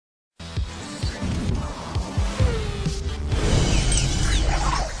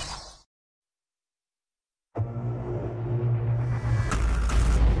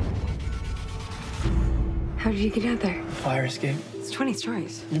How did you get out there? Fire escape. It's 20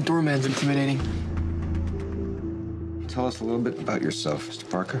 stories. Your doorman's intimidating. Tell us a little bit about yourself, Mr.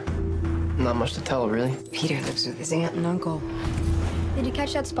 Parker. Not much to tell, really. Peter lives with his aunt and uncle. Did you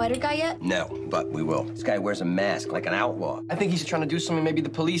catch that spider guy yet? No, but we will. This guy wears a mask like an outlaw. I think he's trying to do something maybe the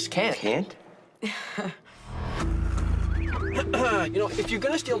police can't. Can't? You know, if you're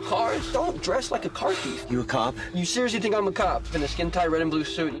gonna steal cars, don't dress like a car thief. You a cop? You seriously think I'm a cop in a skin-tight red and blue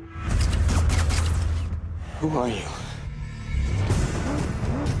suit? Who are you?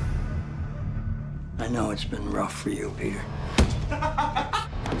 I know it's been rough for you, Peter. I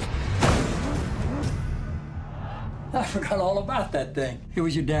forgot all about that thing. It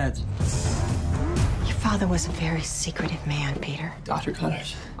was your dad's. Your father was a very secretive man, Peter. Dr.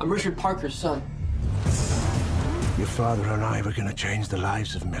 Connors. I'm Richard Parker's son. Your father and I were going to change the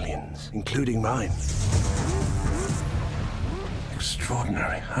lives of millions, including mine.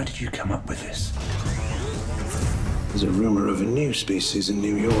 Extraordinary. How did you come up with this? There's a rumor of a new species in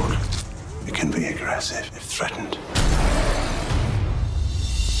New York. It can be aggressive if threatened.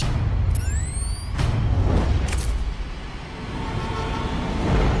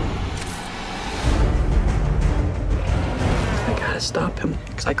 I gotta stop him,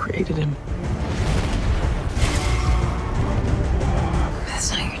 because I created him.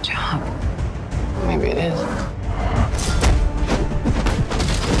 That's not your job. Maybe it is.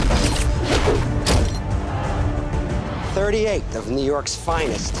 "38 of New York's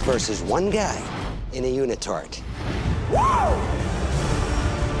finest versus one guy in a unitard."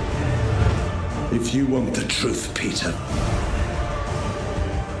 If you want the truth, Peter,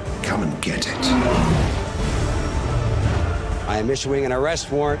 come and get it. I am issuing an arrest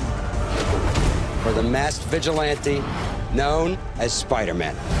warrant for the masked vigilante known as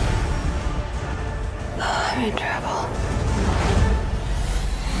Spider-Man. I'm in trouble.